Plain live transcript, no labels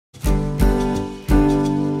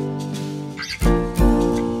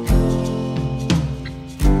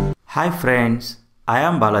Hi friends, I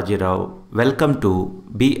am Balaji Rao. Welcome to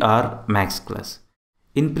BR Max class.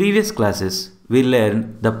 In previous classes, we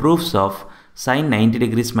learned the proofs of sin 90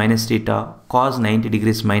 degrees minus theta, cos 90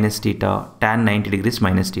 degrees minus theta, tan 90 degrees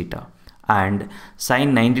minus theta, and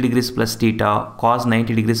sin 90 degrees plus theta, cos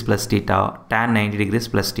 90 degrees plus theta, tan 90 degrees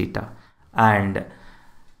plus theta, and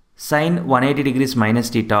sin 180 degrees minus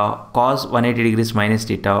theta, cos 180 degrees minus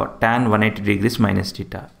theta, tan 180 degrees minus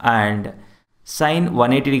theta, and sin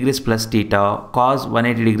 180 degrees plus theta, cos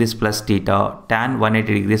 180 degrees plus theta, tan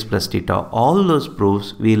 180 degrees plus theta. All those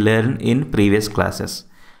proofs we learned in previous classes.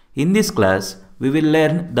 In this class, we will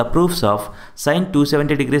learn the proofs of sin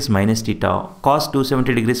 270 degrees minus theta, cos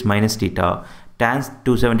 270 degrees minus theta, tan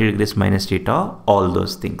 270 degrees minus theta, all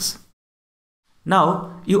those things.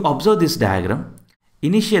 Now, you observe this diagram.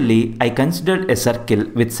 Initially, I considered a circle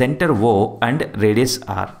with center O and radius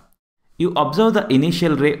R. You observe the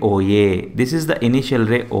initial ray OA. This is the initial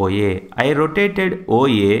ray OA. I rotated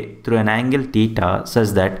OA through an angle theta such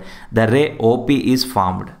that the ray OP is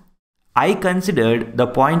formed. I considered the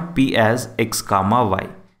point P as x comma y.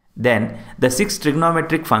 Then the six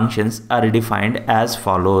trigonometric functions are defined as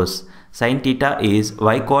follows. Sin theta is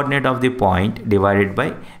y coordinate of the point divided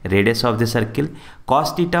by radius of the circle.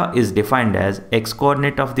 Cos theta is defined as x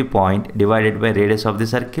coordinate of the point divided by radius of the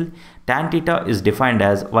circle. Tan theta is defined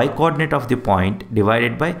as y coordinate of the point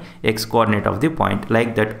divided by x coordinate of the point.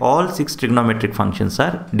 Like that, all six trigonometric functions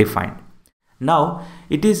are defined. Now,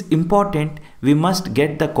 it is important we must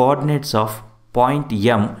get the coordinates of point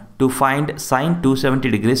M to find sin 270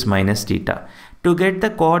 degrees minus theta. To get the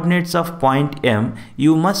coordinates of point M,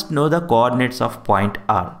 you must know the coordinates of point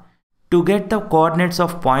R. To get the coordinates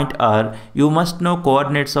of point R, you must know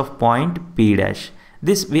coordinates of point P dash.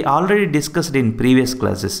 This we already discussed in previous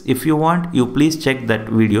classes. If you want, you please check that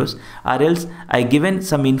videos, or else I given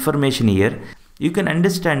some information here. You can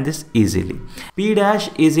understand this easily. P dash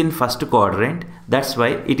is in first quadrant, that's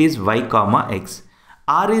why it is y comma x.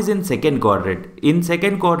 R is in second quadrant. In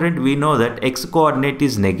second quadrant, we know that x coordinate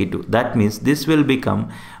is negative. That means this will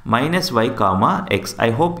become minus y comma x. I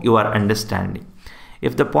hope you are understanding.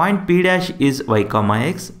 If the point P dash is y comma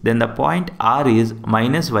x, then the point R is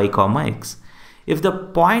minus y comma x. If the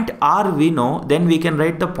point R we know, then we can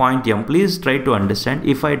write the point M. Please try to understand.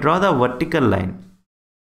 If I draw the vertical line,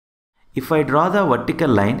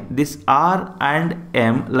 this R and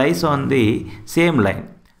M lies on the same line.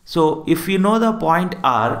 So if you know the point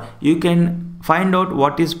R, you can find out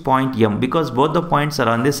what is point M because both the points are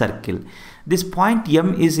on the circle. This point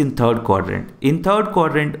M is in third quadrant. In third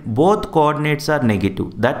quadrant, both coordinates are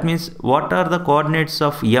negative. That means what are the coordinates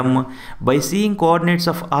of M? By seeing coordinates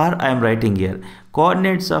of R, I am writing here.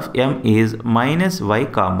 Coordinates of M is minus y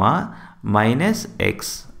comma minus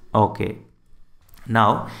x. Okay.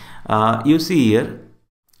 Now, you see here.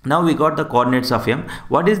 Now we got the coordinates of M.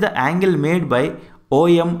 What is the angle made by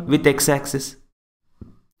OM with x-axis?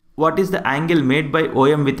 What is the angle made by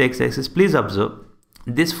OM with x-axis? Please observe.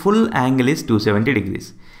 This full angle is 270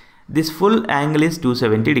 degrees. This full angle is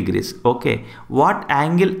 270 degrees. Okay. What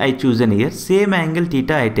angle I chosen here? Same angle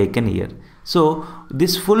theta I taken here. So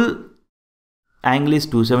this full angle is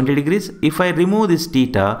 270 degrees. If I remove this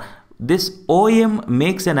theta, this OM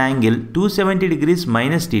makes an angle 270 degrees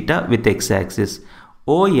minus theta with x-axis.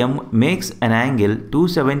 OM makes an angle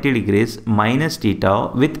 270 degrees minus theta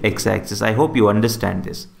with x-axis. I hope you understand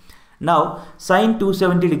this. Now, sin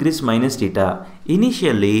 270 degrees minus theta.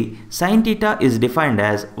 Initially, sin theta is defined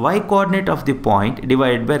as y coordinate of the point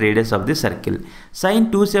divided by radius of the circle.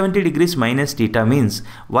 Sin 270 degrees minus theta means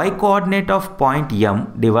y coordinate of point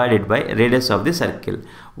M divided by radius of the circle.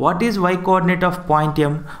 What is y coordinate of point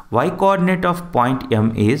M? Y coordinate of point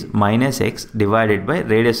M is minus x divided by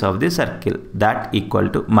radius of the circle, that equal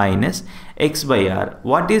to minus x by r.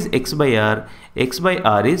 What is x by r? X by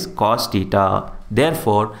r is cos theta.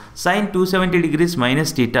 Therefore, sin 270 degrees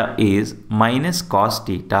minus theta is minus cos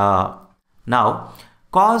theta. Now,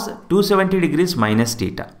 cos 270 degrees minus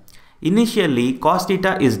theta. Initially, cos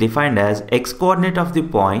theta is defined as x coordinate of the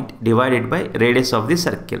point divided by radius of the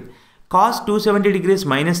circle. Cos 270 degrees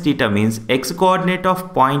minus theta means x coordinate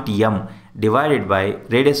of point M divided by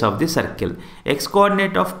radius of the circle. X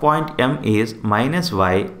coordinate of point M is minus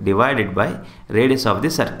y divided by radius of the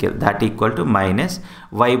circle, that equal to minus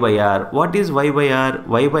y by r. What is y by r?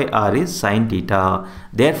 Y by r is sin theta.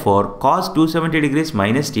 Therefore, cos 270 degrees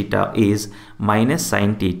minus theta is minus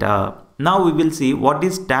sin theta. Now we will see what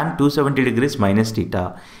is tan 270 degrees minus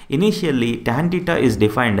theta. Initially, tan theta is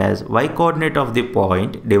defined as y coordinate of the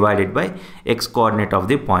point divided by x coordinate of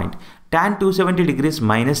the point. Tan 270 degrees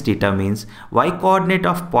minus theta means y coordinate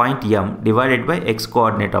of point M divided by x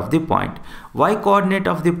coordinate of the point. Y coordinate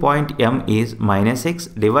of the point M is minus x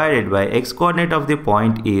divided by x coordinate of the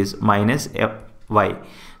point is minus y.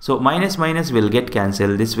 So minus minus will get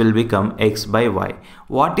cancelled. This will become x by y.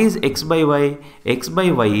 What is x by y? X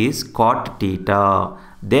by y is cot theta.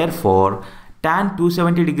 Therefore, tan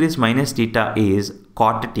 270 degrees minus theta is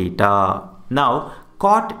cot theta. Now,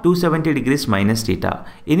 cot 270 degrees minus theta.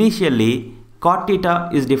 Initially, cot theta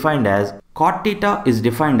is defined as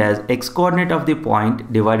x coordinate of the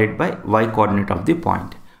point divided by y coordinate of the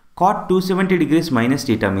point. Cot 270 degrees minus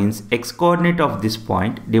theta means x coordinate of this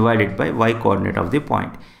point divided by y coordinate of the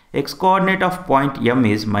point. X coordinate of point M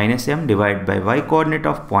is minus m divided by y coordinate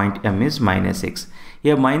of point M is minus x.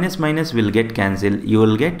 Here minus minus will get cancelled. You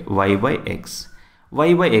will get y by x.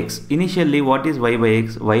 Y by x. Initially, what is y by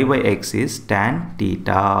x? Y by x is tan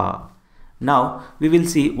theta. Now, we will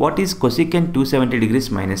see what is cosecant 270 degrees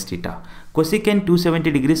minus theta. Cosecant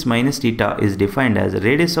 270 degrees minus theta is defined as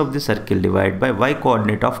radius of the circle divided by y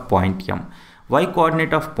coordinate of point M. Y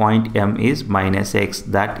coordinate of point M is minus x,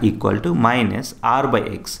 that equal to minus r by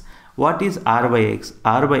x. What is r by x?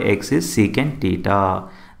 R by x is secant theta.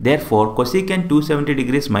 Therefore, cosecant 270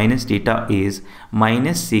 degrees minus theta is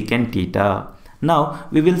minus secant theta. Now,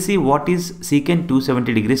 we will see what is secant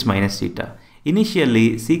 270 degrees minus theta.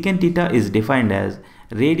 Initially, secant theta is defined as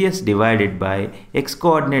radius divided by x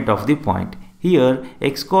coordinate of the point. Here,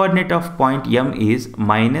 x coordinate of point M is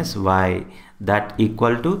minus y, that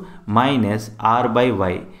equal to minus r by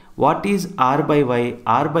y. What is r by y?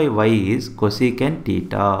 R by y is cosecant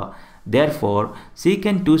theta. Therefore,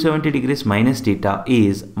 secant 270 degrees minus theta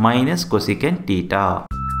is minus cosecant theta.